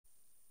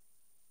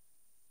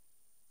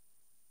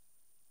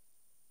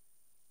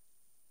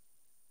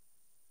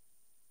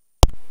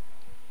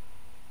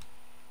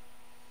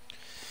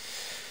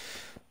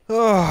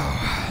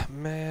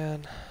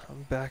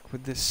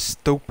with this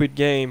stupid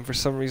game. For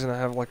some reason I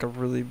have like a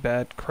really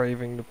bad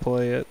craving to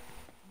play it.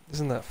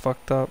 Isn't that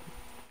fucked up?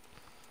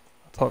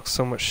 I talk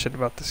so much shit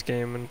about this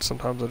game and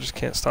sometimes I just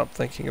can't stop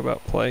thinking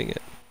about playing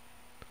it.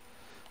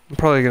 I'm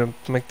probably gonna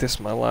make this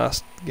my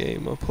last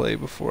game I play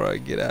before I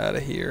get out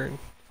of here and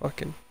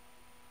fucking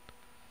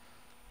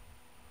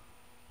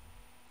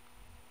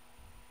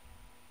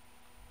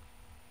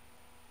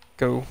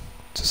go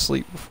to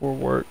sleep before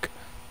work.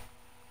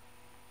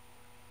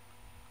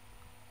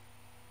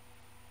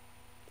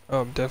 Oh,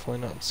 I'm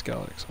definitely not in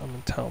Skellig. I'm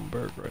in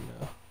Talmberg right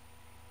now.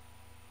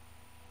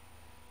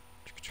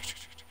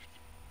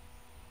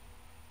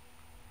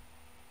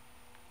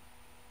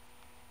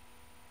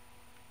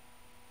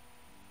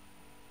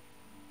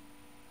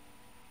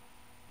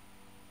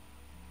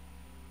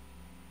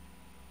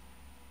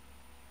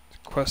 Is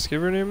a quest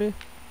giver near me?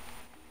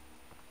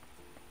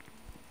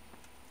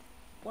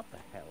 What the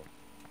hell?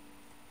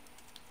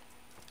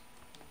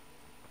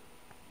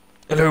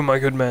 Hello, my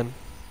good man.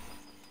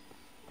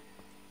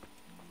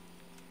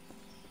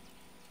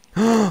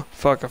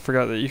 Fuck, I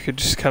forgot that you could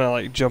just kind of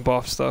like jump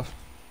off stuff.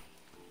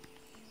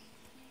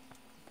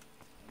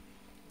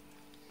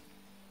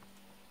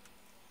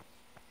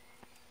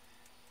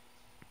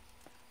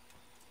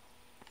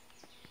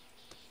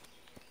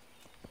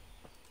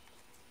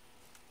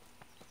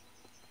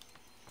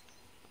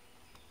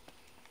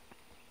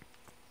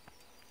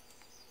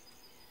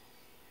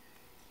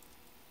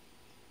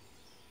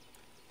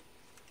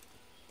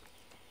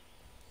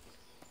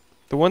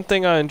 The one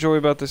thing I enjoy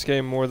about this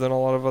game more than a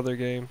lot of other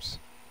games.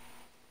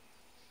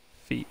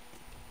 Feet.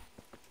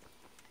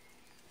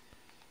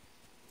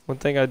 One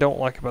thing I don't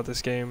like about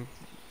this game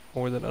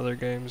more than other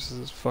games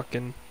is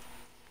fucking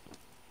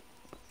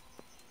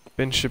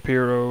Ben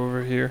Shapiro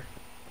over here.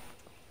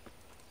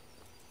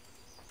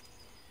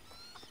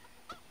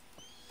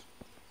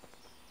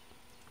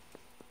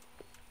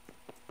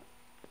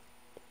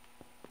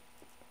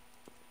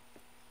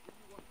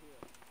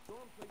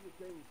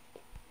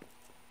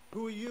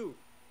 Who are you?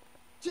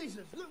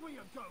 Jesus, look where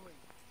you're going!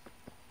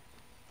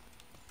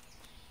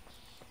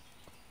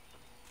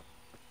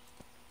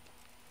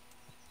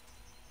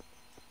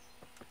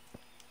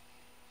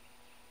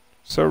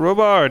 So,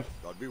 Robard,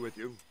 God be with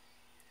you.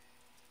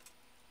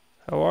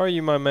 how are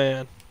you, my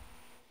man?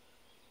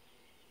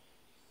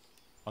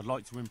 I'd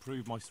like to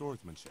improve my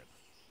swordsmanship.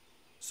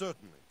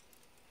 Certainly.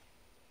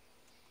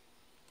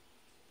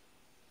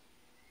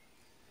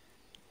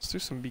 Let's do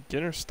some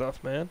beginner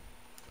stuff, man.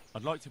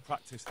 I'd like to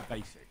practice the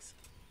basics.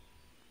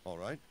 All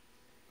right.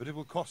 But it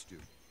will cost you.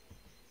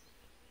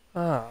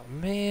 Ah,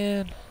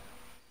 man.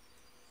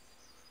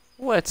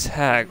 Let's That's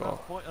haggle.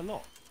 quite a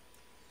lot.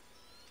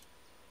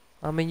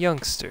 I'm a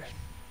youngster.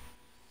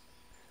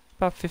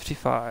 About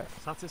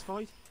 55.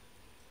 Satisfied?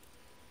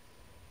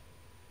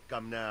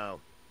 Come now.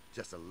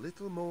 Just a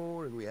little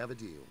more and we have a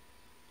deal.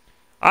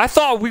 I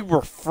thought we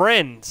were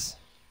friends.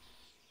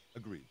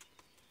 Agreed.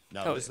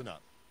 Now Oh, listen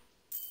up.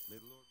 May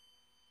the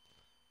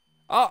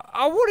Lord...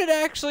 I wanted to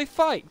actually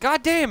fight.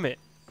 God damn it.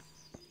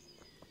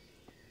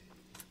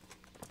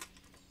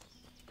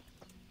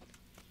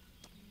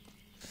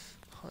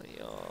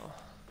 Hiya.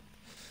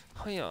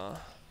 Hiya.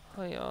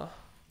 Hiya.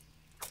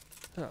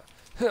 Huh.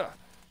 Huh.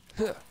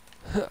 Huh.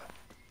 Huh.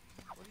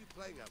 What are you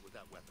playing at with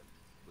that weapon?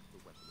 Put the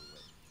weapon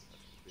away.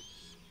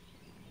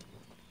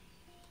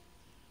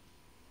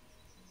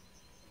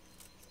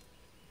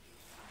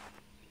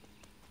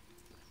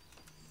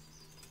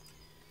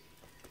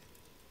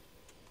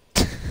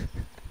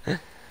 That's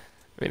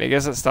I mean, I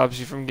guess it stops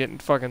you from getting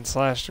fucking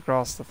slashed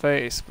across the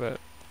face, but...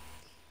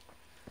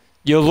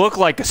 You look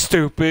like a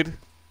stupid.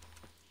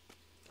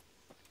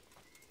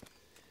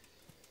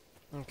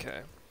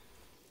 Okay.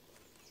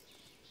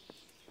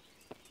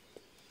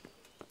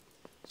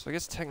 So I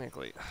guess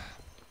technically...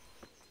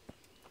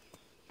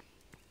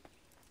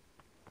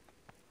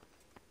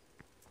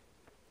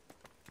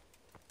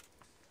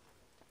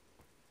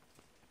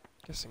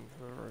 Guessing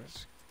whoever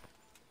is...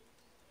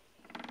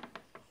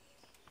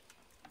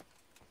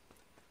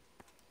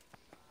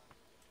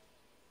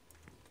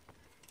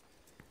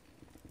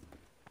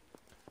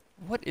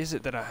 What is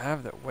it that I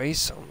have that weighs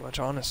so much,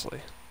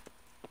 honestly?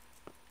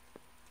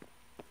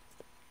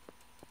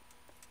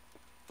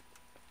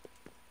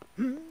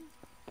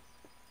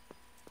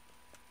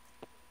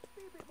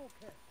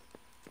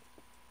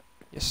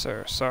 Yes,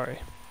 sir. Sorry.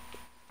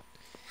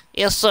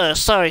 Yes, sir.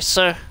 Sorry,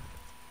 sir.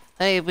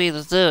 How you be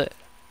to do it?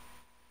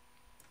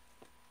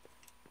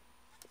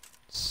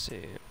 Let's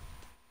see.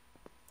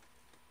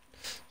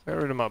 Got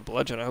rid of my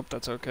bludgeon. I hope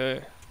that's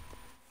okay.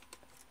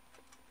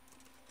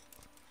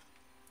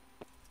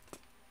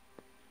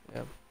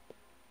 Yeah.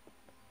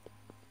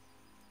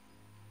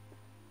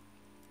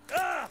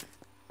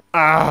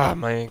 Ah,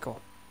 my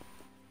ankle.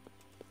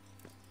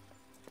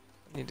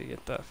 I need to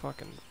get that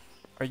fucking...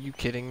 Are you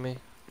kidding me?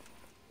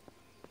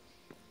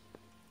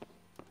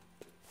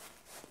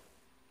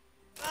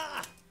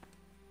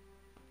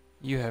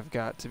 You have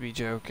got to be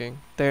joking.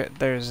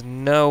 There's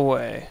no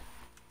way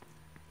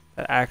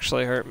that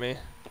actually hurt me.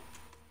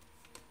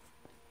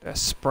 That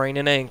sprain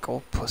an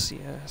ankle, pussy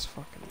ass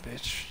fucking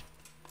bitch.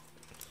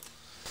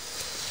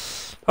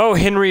 Oh,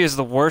 Henry is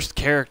the worst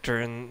character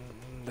in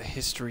the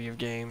history of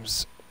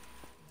games.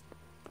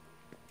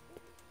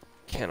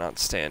 Cannot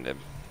stand him.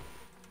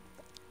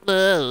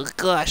 Oh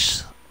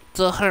gosh,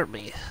 don't hurt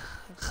me.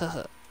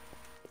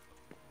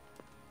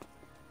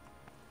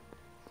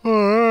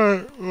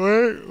 Alright,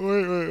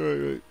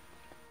 wait.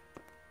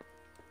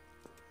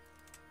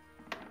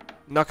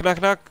 Knock,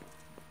 knock, knock.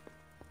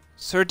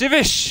 Sir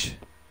Divish!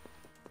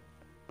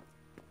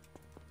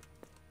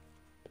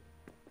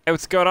 Hey,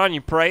 what's going on?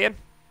 You praying?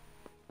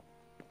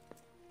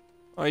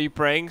 Are you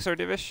praying, Sir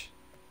Divish?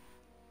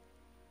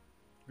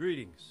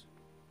 Greetings.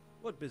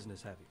 What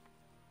business have you?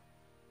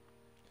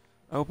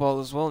 I hope all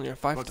is well in your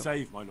God fiefdom.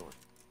 save, my lord.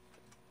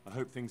 I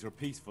hope things are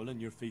peaceful in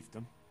your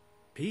fiefdom.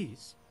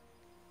 Peace?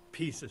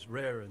 Peace is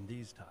rare in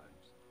these times.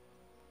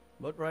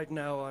 But right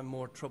now I'm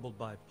more troubled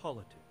by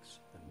politics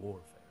than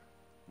warfare.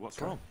 What's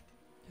Okay. wrong?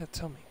 Yeah,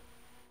 tell me.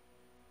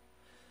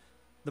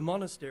 The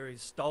monastery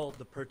stalled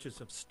the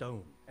purchase of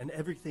stone and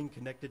everything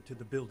connected to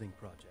the building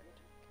project.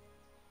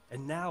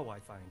 And now I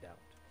find out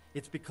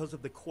it's because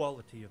of the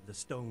quality of the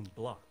stone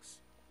blocks.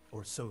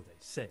 Or so they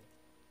say.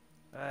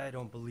 I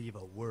don't believe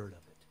a word of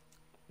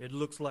it. It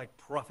looks like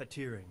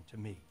profiteering to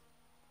me.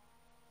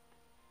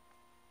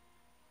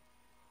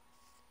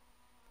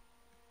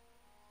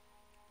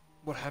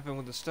 What happened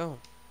with the stone?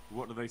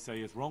 What do they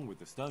say is wrong with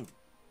the stone?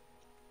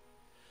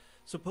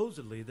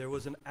 Supposedly, there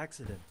was an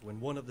accident when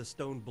one of the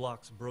stone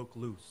blocks broke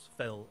loose,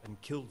 fell, and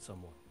killed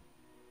someone.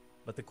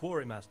 But the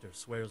quarrymaster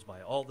swears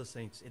by all the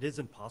saints it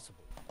isn't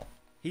possible.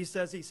 He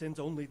says he sends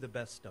only the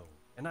best stone,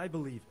 and I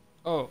believe him.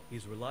 Oh,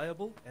 He's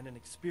reliable and an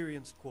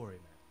experienced quarryman.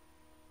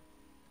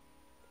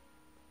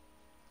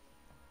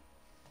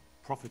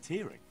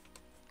 Profiteering?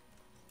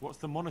 What's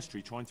the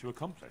monastery trying to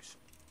accomplish?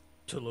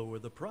 To lower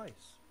the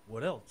price.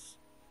 What else?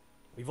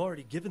 We've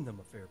already given them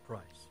a fair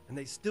price, and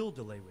they still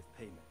delay with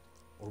payment.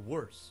 Or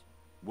worse.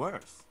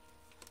 Worse?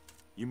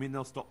 You mean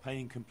they'll stop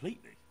paying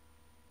completely?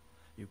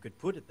 You could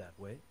put it that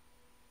way.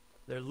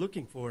 They're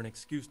looking for an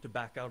excuse to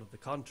back out of the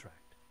contract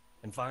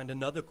and find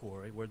another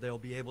quarry where they'll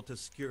be able to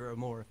secure a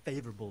more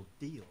favorable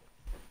deal.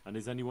 And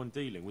is anyone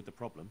dealing with the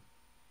problem?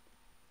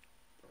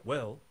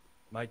 Well,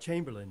 my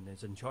chamberlain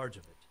is in charge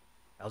of it,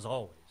 as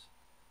always.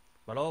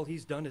 But all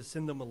he's done is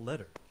send them a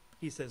letter.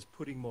 He says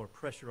putting more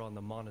pressure on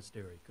the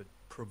monastery could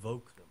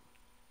provoke them.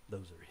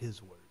 Those are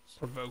his words.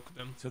 provoke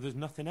them. So there's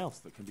nothing else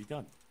that can be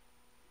done?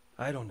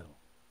 I don't know.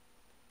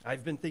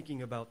 I've been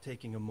thinking about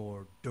taking a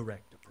more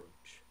direct approach.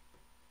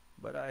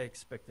 But I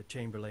expect the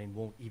chamberlain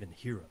won't even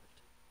hear of it.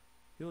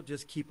 He'll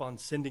just keep on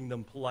sending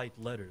them polite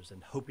letters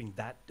and hoping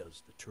that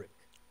does the trick.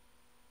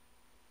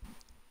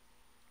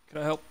 Can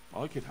I help?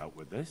 I could help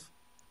with this.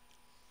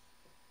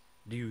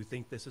 Do you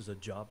think this is a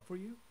job for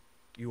you?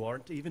 You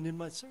aren't even in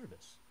my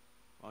service.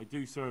 I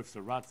do serve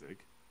Sir Radzig.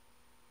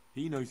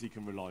 He knows he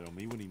can rely on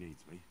me when he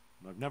needs me,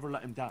 and I've never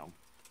let him down.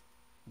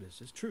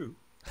 This is true.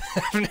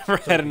 I've never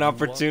So had do an you want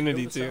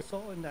opportunity to. Go to. to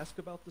Sasol and ask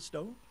about the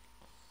stone?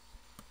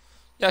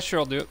 Yeah, sure,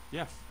 I'll do it.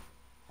 Yes,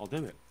 I'll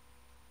do it.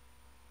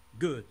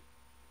 Good.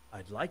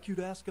 I'd like you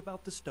to ask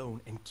about the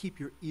stone and keep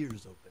your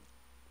ears open.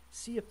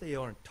 See if they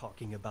aren't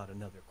talking about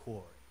another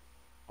quarry.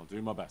 I'll do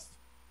my best.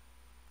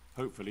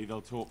 Hopefully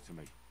they'll talk to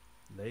me.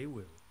 They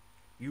will.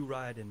 You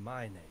ride in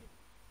my name,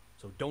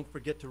 so don't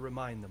forget to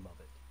remind them of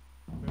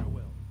it.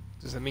 Farewell.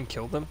 Does that mean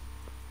kill them?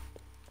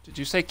 Did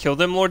you say kill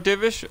them, Lord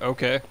Divish?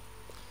 Okay.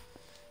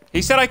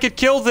 He said I could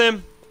kill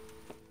them!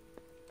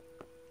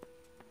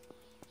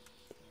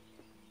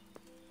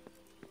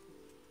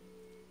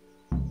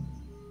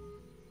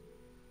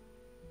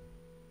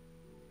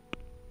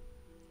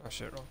 Oh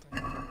shit, wrong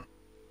thing.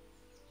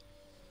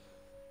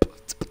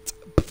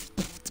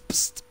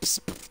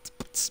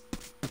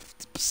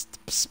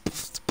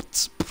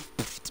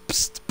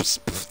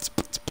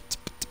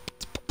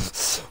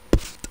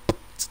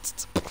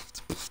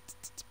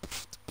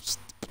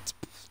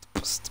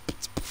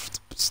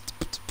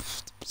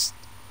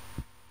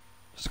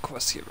 There's a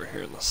quest giver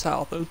here in the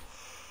south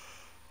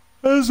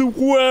as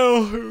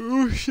well.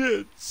 Oh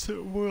shit.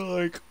 So we're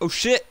like, oh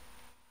shit.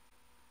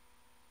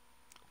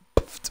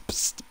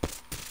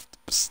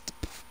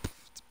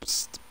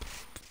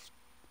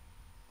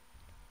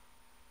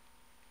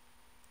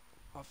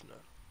 Ravna.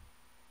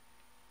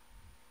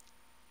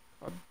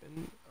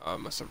 I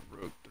must have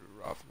rode through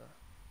Ravna.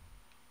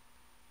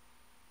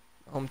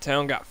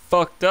 Hometown got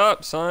fucked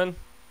up, son.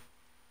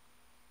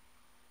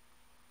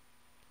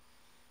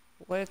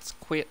 Let's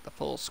quit the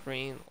full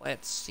screen.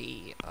 Let's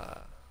see.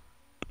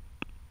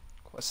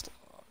 Quest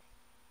log.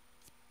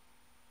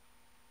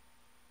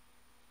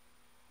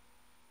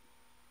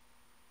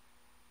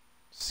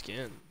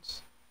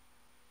 Skins.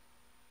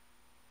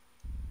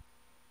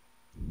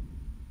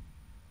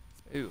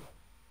 Ooh.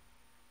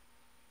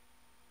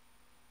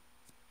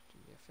 Do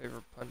me a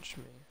favor, punch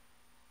me.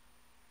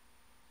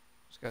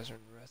 Those guys are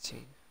in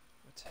Reti.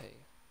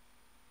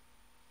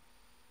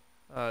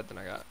 Then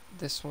I got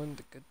this one,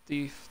 the Good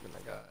Thief. Then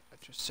I got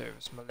At Your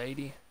Service, My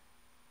Lady.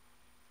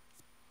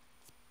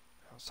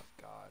 House of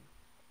God.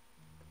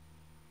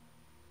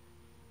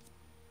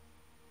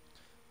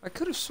 I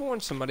could have sworn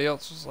somebody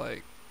else was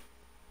like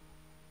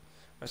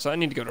So I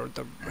need to go to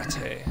the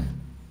Rete.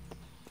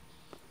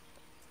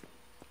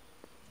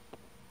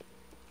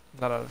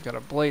 Now that I've got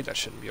a blade, that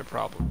shouldn't be a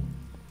problem.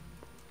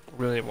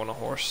 Really want a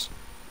horse.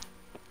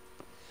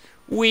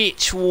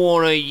 Which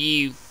one of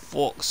you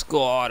fucks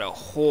got a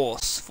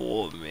horse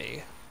for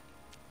me?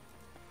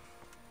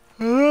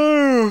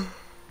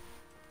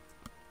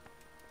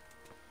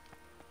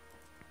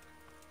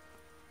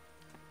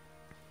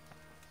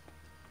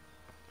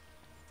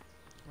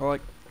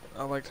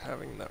 I liked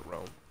having that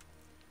roam.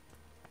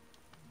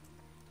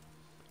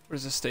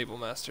 Where's the stable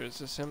master? Is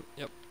this him?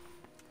 Yep.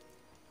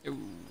 Ooh,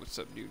 what's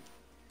up, dude?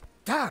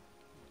 God.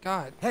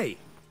 God. Hey.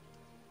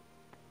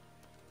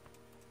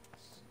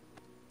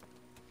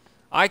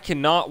 I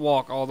cannot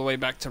walk all the way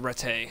back to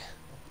Rete.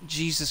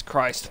 Jesus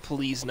Christ,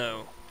 please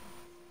no.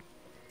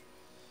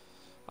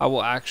 I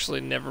will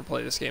actually never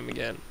play this game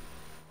again.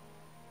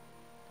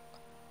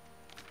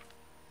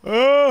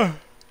 I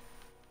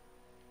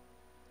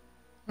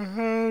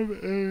have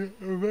a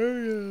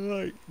very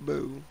light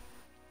bow.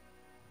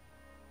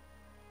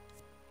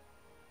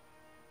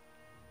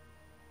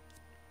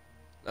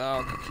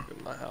 I'll go keep it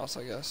in my house,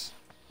 I guess.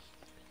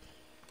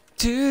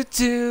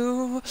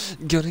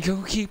 Gonna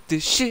go keep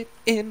this shit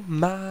in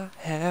my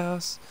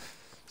house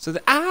so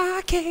that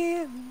I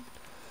can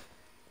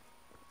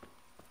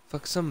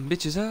fuck some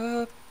bitches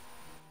up.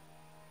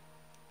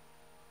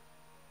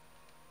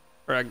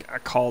 Or I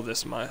call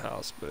this my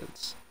house, but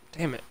it's...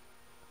 Damn it.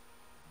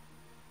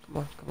 Come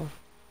on, come on.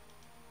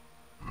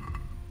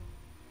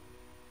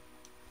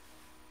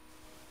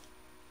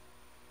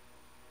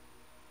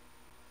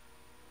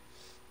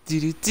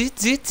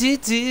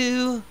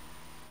 Do-do-do-do-do-do.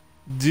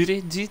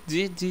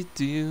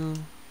 Do-do-do-do-do-do.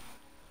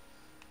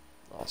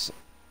 Awesome.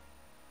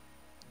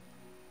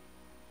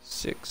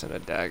 6 and a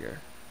dagger.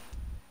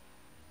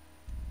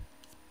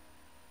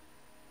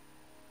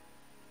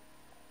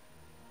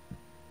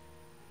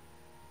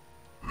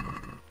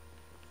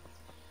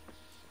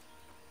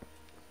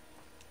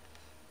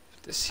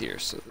 Put this here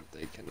so that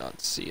they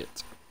cannot see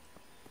it.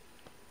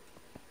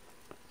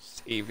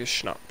 Save your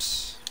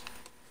schnapps.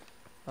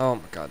 Oh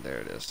my god, there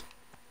it is.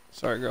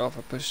 Sorry girl if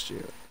I pushed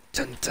you.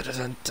 Dun, dun, dun,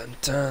 dun, dun,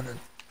 dun.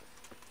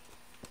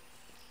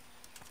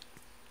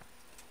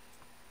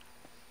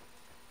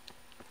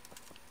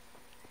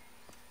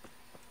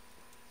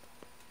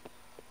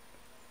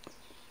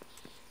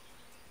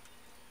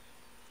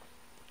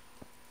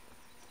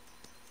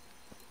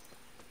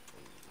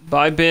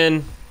 Bye,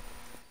 Ben.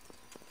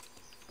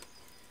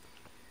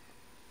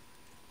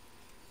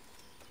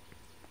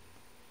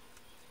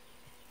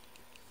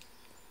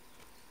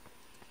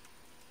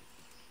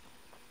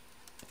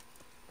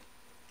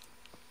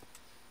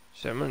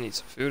 Shit, I'm gonna need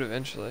some food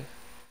eventually.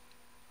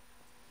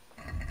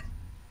 Let's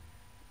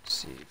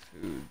see,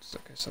 foods.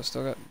 Okay, so I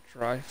still got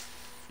dry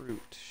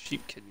fruit,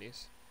 sheep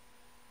kidneys.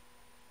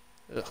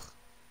 Ugh.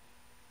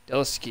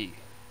 Delicacy.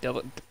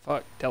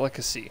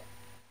 Delicacy.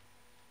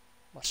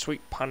 My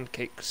sweet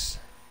pancakes.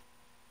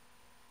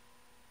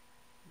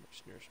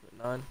 Much nourishment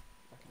 9.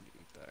 I can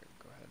eat that.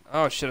 Go ahead.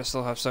 Oh shit! I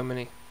still have so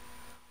many.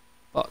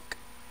 Fuck.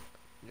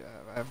 Yeah,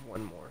 I have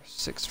one more.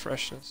 6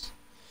 freshness.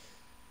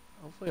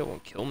 Hopefully it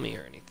won't kill me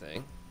or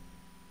anything.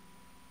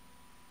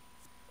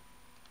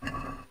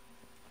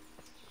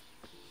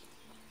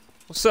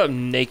 What's up,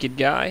 naked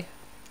guy?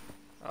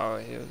 Oh,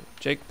 yeah,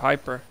 Jake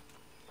Piper.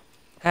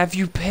 Have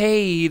you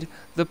paid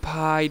the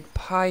Pied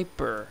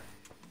Piper?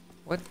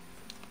 What?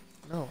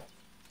 No.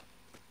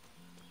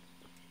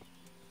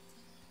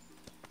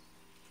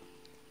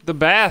 The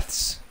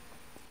baths.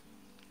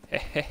 Hey,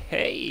 hey,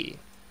 hey.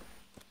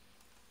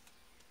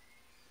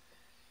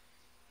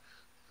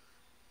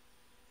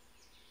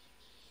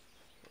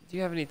 Do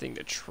you have anything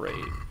to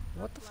trade?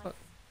 What the fuck?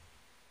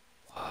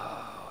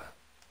 Wow.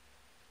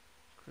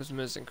 Charisma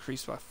is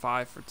increased by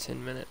 5 for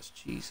 10 minutes.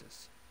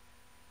 Jesus.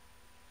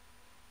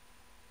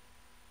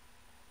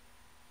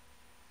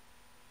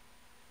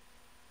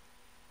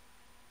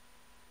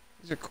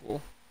 These are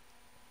cool.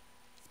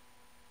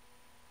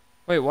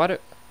 Wait,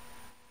 what?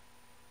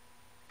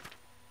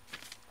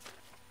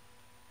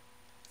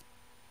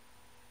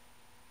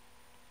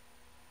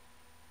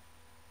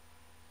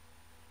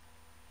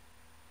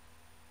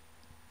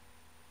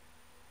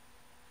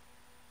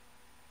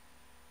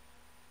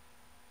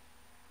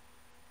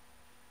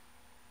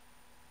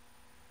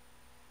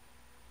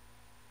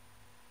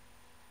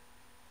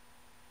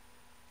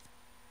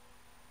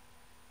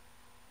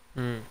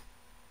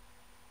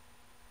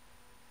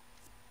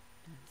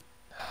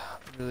 I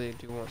really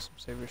do want some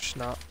savory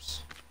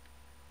schnapps.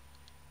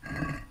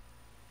 What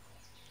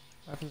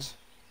happens?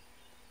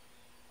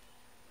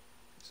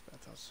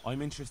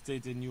 I'm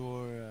interested in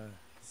your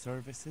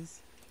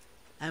services.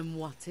 And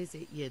what is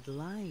it you'd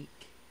like?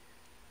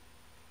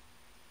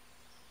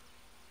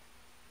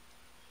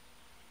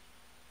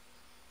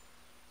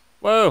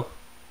 Whoa!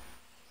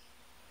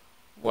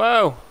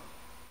 Whoa!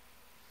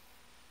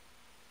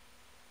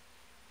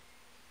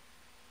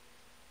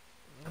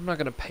 I'm not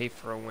gonna pay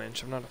for a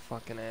winch. I'm not a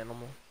fucking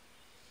animal.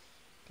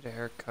 Get a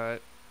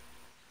haircut.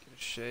 Get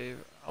a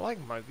shave. I like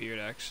my beard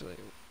actually.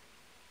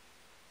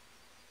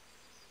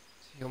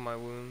 Heal my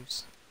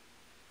wounds.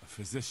 A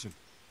physician.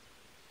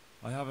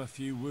 I have a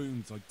few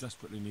wounds I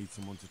desperately need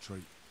someone to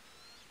treat.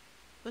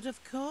 But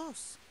of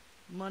course.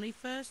 Money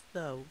first,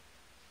 though.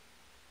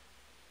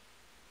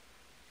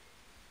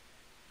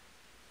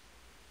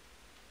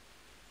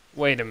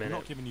 Wait a I'm minute.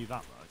 not giving you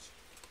that much.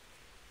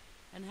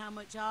 And how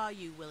much are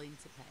you willing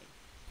to pay?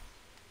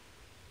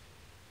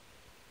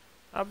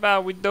 How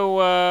about we do,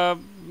 I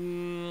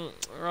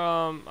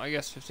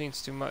guess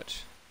 15's too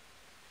much.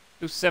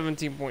 Do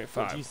 17.5.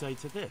 What do you say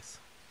to this?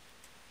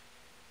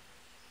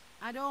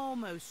 I'd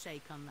almost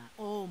shake on that.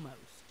 Almost.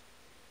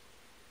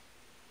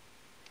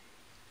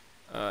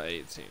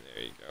 18,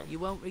 there you go. You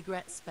won't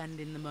regret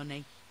spending the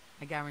money.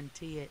 I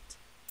guarantee it.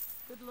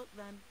 Good luck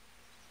then.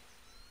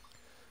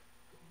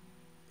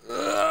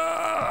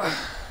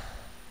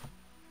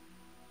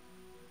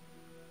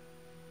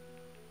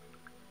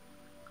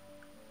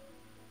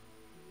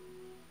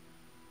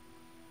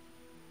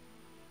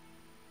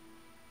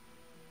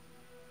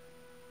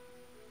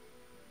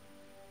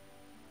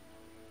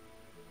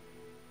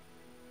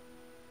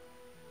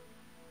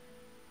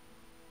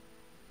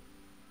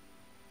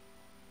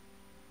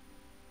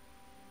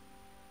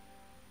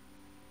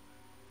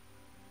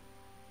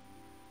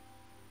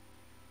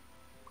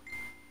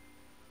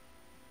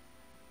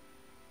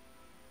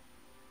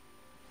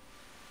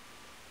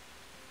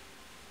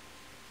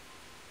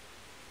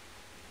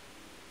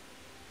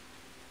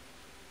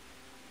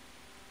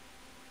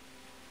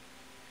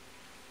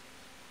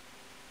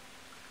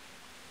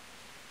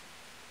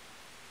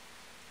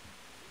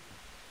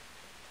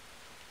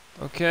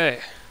 Okay.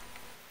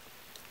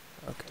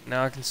 Okay,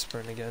 now I can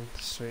sprint again.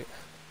 Sweet.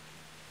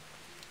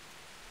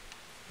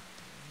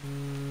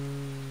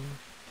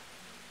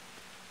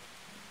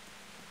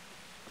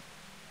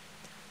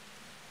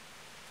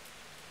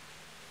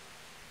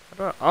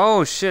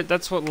 Oh shit,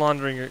 that's what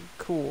laundering it.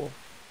 Cool.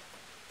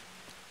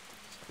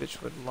 This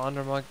bitch would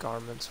launder my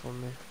garments for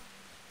me.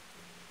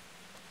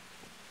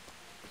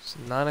 It's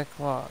 9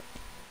 o'clock.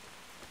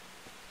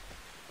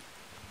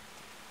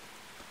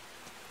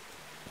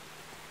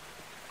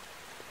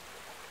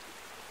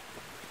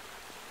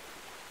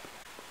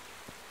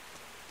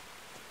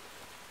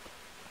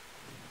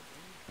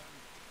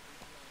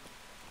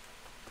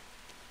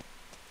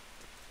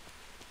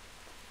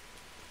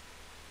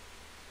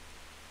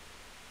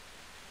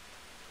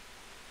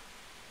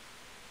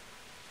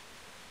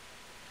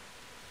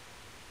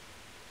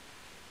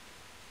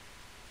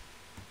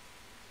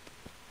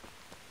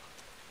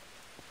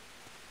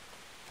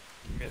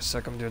 Give me a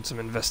sec, I'm doing some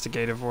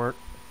investigative work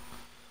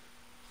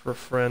for a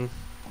friend.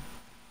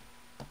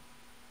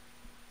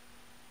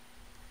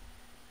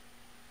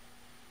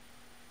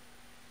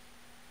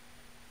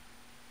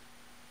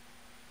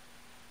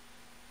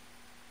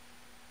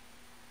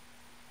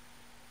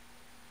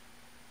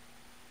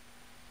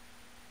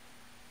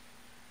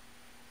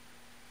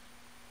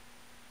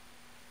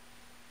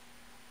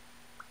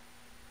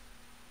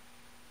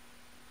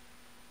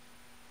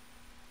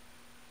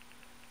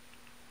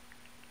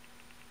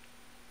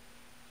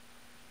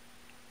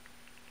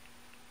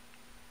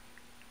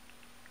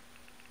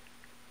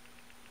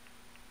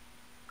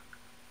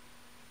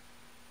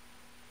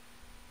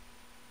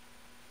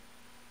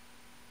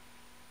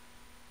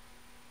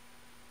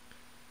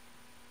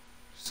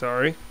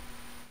 Sorry.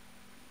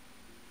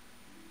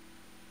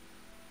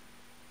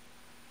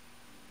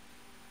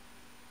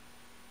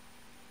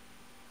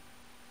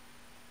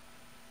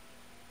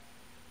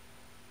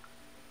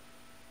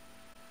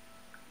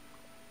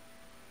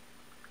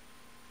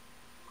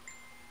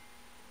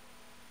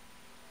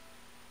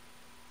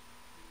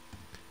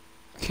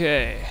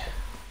 Okay.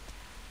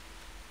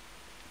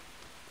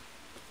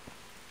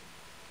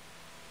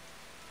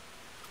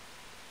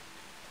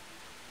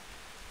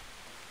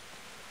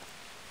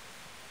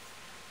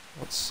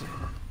 Let's see.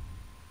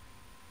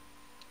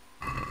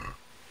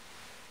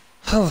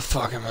 How the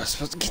fuck am I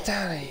supposed to get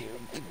out of here?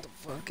 Get the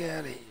fuck out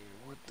of here.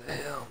 What the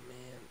hell,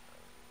 man?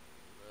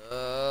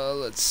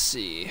 Let's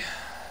see.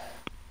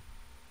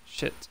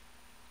 Shit.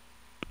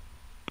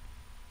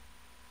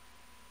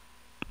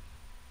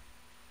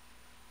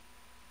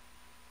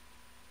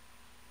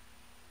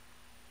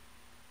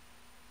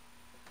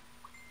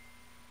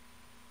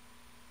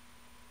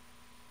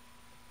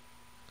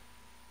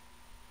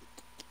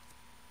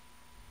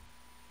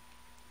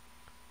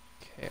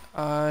 Okay,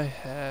 I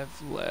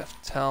have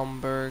left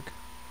Talmberg.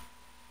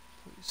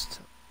 Please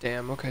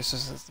damn, okay, so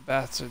since the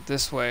baths are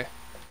this way,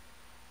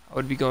 I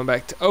would be going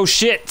back to— oh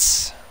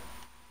shit!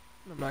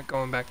 I'm not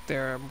going back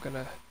there, I'm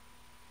gonna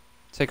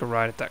take a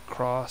ride at that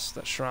cross,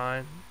 that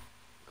shrine.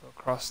 Go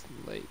across the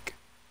lake.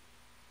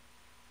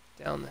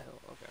 Down the hill,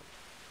 okay.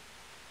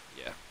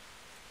 Yeah.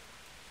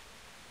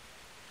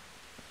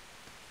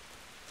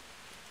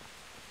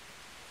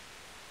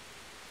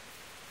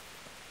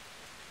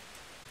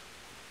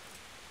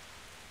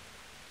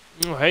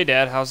 Oh, hey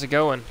Dad, how's it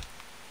going?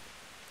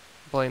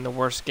 Playing the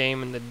worst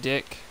game in the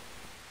dick.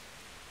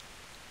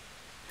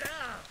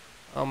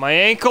 Oh, my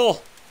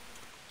ankle!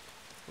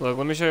 Look,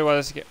 let me show you why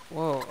this—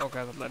 whoa,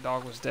 okay, that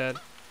dog was dead.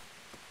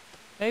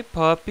 Hey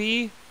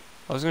puppy!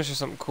 I was gonna show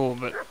something cool,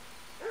 but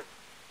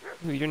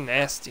Ooh, you're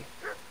nasty.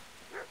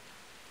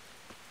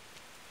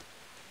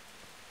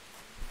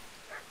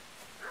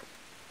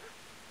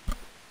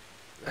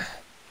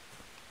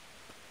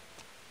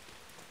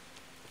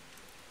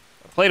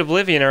 I played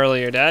Oblivion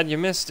earlier, Dad. You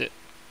missed it.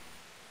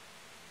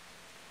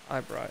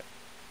 Hi, Bright.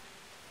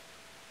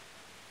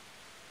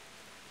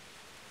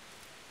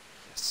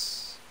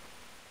 Yes.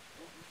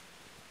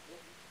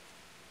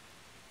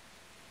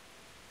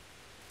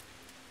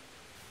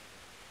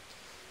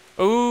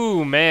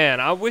 Ooh, man.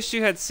 I wish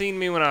you had seen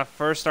me when I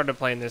first started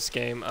playing this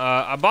game.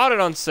 I bought it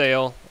on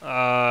sale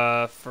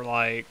for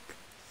like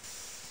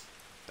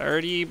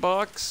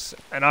 $30,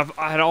 and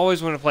I had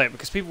always wanted to play it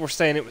because people were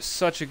saying it was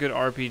such a good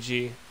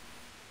RPG.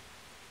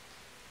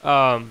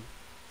 So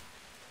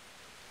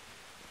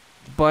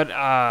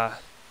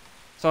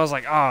I was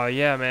like, oh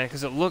yeah, man,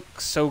 because it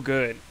looks so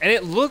good, and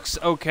it looks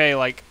okay,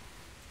 like,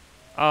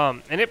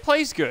 and it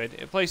plays good.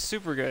 It plays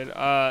super good.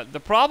 The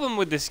problem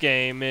with this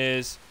game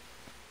is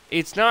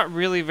it's not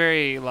really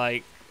very,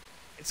 like,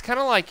 it's kind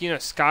of like, you know,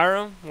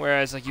 Skyrim,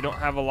 whereas, like, you don't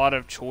have a lot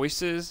of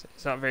choices.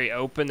 It's not very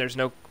open. There's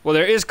no, well,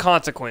 there is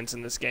consequence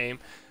in this game,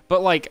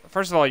 but, like,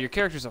 first of all, your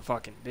character's a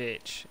fucking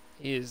bitch.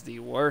 He is the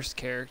worst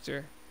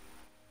character.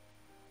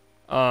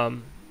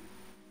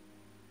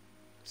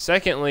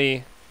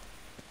 Secondly,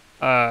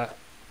 it's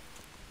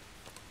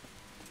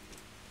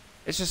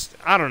just,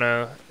 I don't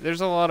know.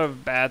 There's a lot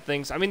of bad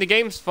things. I mean, the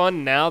game's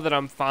fun now that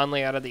I'm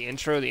finally out of the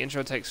intro. The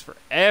intro takes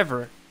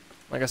forever.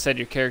 Like I said,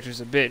 your character's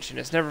a bitch, and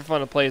it's never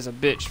fun to play as a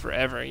bitch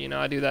forever. You know,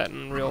 I do that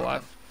in real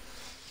life.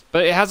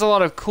 But it has a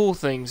lot of cool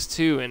things,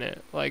 too, in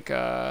it. Like,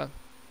 road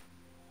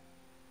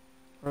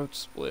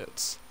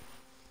splits.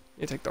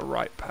 You take the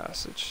right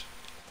passage.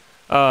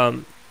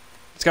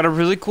 It's got a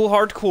really cool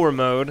hardcore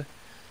mode.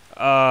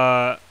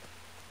 The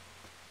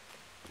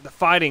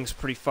fighting's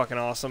pretty fucking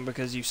awesome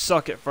because you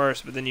suck at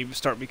first, but then you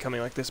start becoming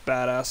like this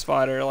badass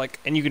fighter. Like,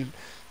 and you can,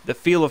 the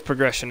feel of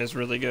progression is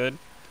really good.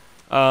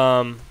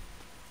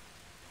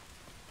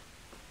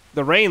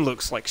 The rain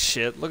looks like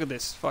shit. Look at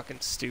this fucking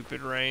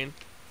stupid rain.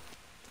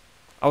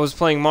 I was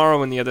playing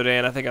Morrowind the other day,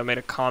 and I think I made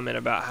a comment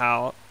about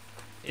how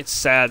it's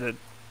sad that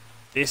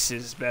this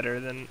is better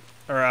than,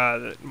 or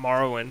that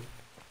Morrowind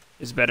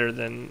is better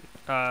than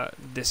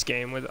this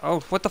game. With,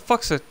 oh, what the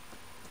fuck's a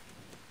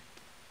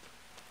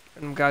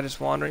random guy just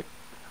wandering?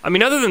 I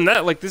mean, other than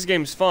that, like, this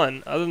game's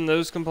fun. Other than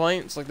those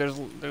complaints, like, there's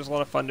a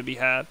lot of fun to be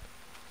had.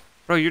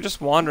 Bro, you're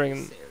just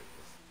wandering.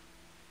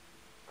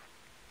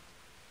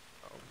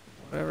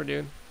 Whatever,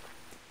 dude.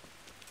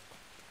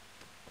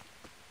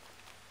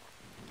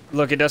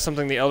 Look, it does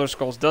something the Elder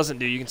Scrolls doesn't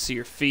do. You can see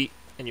your feet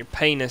and your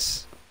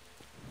penis.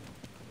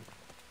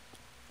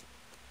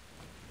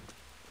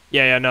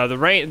 Yeah, no, the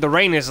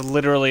rain is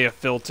literally a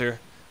filter.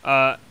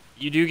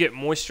 You do get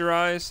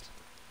moisturized.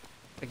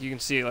 Like, you can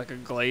see, like, a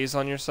glaze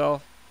on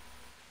yourself.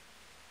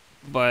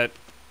 But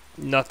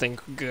nothing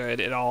good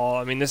at all.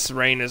 I mean, this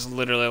rain is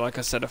literally, like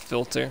I said, a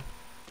filter.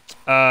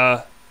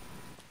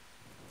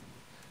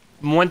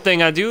 One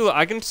thing I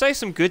can say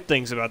some good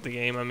things about the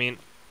game. I mean,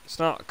 it's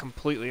not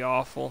completely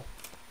awful.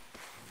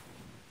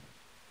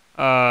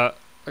 Like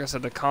I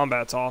said, the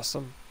combat's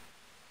awesome.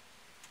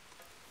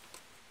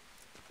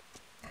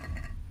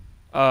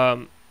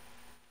 Hunting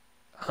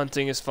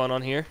is fun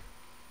on here.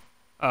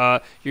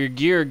 Your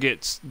gear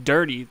gets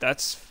dirty.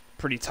 That's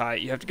pretty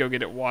tight. You have to go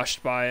get it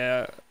washed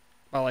by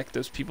like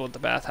those people at the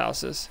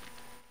bathhouses.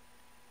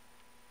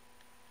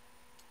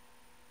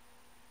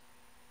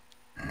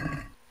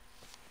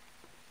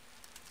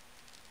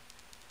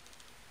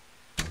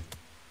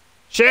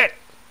 Shit!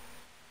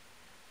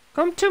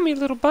 Come to me,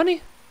 little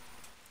bunny.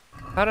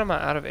 How am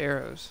I out of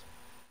arrows?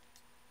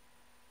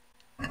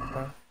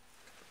 I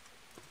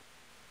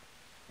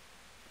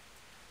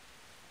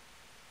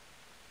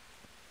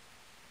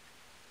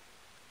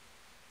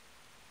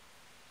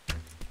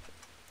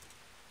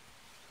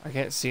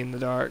can't see in the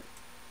dark.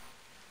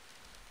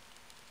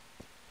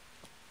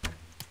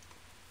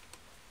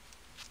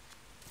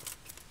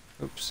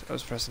 Oops, I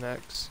was pressing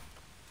X.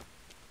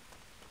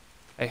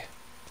 Hey.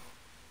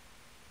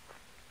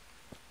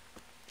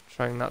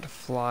 Trying not to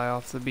fly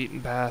off the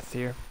beaten path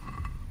here.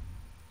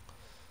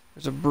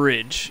 There's a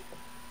bridge.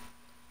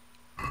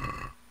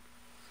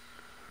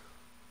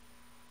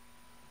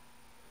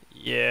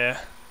 Yeah.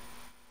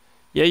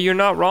 Yeah, you're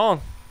not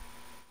wrong.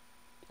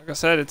 Like I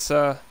said, it's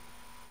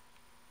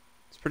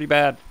pretty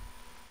bad.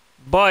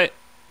 But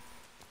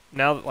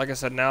now that, like I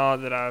said, now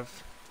that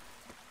I've,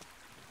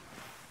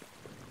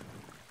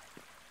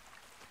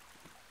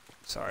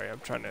 sorry, I'm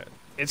trying to,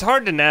 it's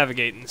hard to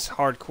navigate in this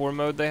hardcore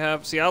mode they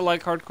have. See, I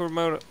like hardcore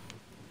mode.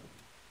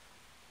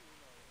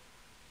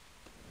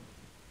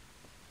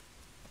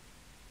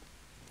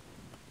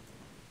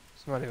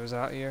 Somebody was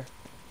out here.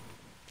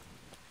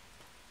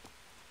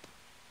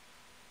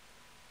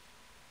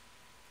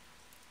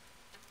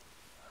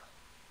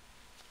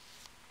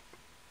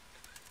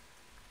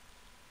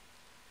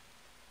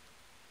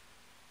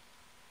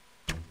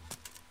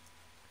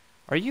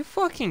 Are you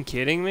fucking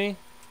kidding me?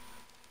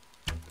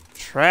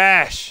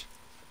 Trash.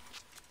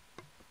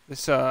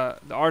 This the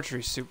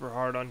archery's super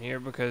hard on here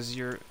because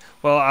you're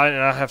well.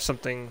 I have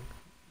something.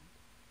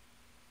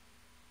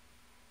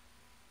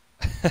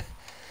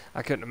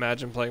 I couldn't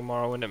imagine playing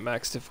Morrowind at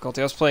max difficulty.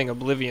 I was playing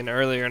Oblivion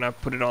earlier and I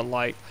put it on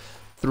like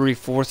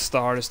 3/4 the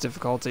hardest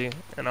difficulty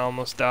and I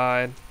almost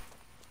died.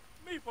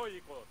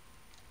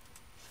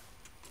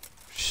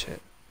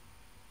 Shit.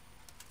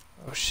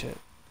 Oh shit.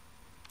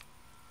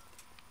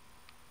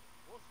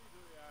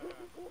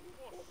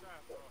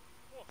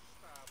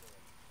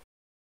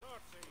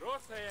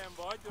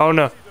 Oh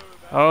no.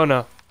 Oh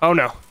no. Oh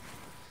no.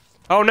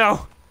 Oh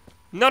no.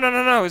 No, no,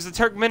 no, no. It's the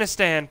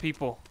Turkmenistan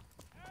people.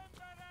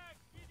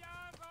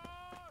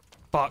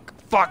 Fuck.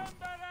 Fuck.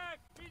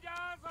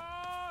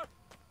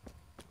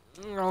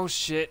 Oh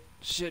shit.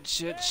 Shit,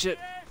 shit, shit.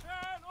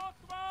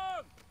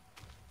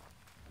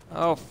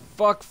 Oh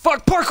fuck.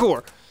 Fuck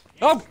parkour.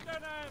 Oh.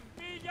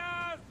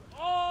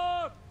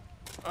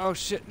 Oh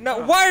shit. No.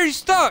 Why are you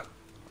stuck?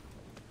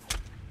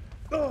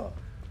 Fuck.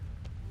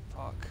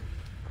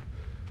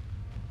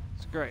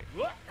 It's great.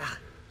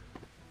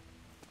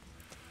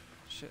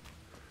 Shit.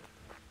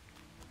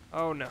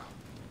 Oh no.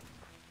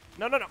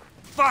 No, no, no.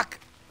 Fuck.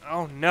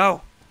 Oh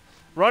no.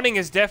 Running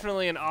is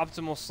definitely an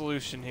optimal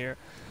solution here.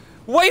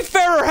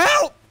 Wayfarer,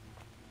 help!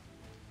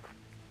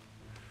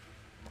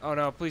 Oh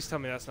no, please tell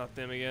me that's not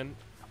them again.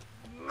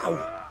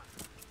 Oh.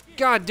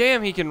 God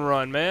damn, he can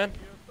run, man.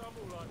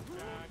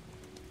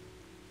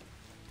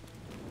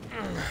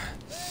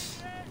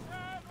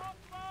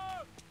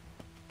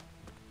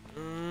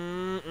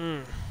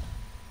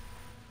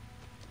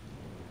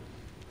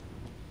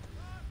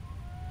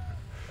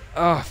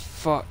 Oh,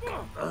 fuck.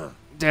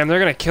 Damn, they're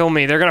gonna kill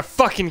me. They're gonna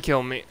fucking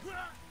kill me.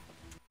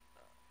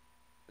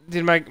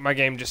 Dude, my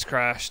game just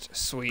crashed.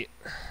 Sweet.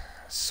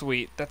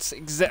 Sweet. That's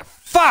exact.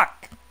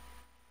 Fuck!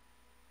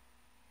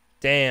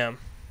 Damn.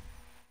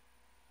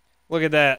 Look at that.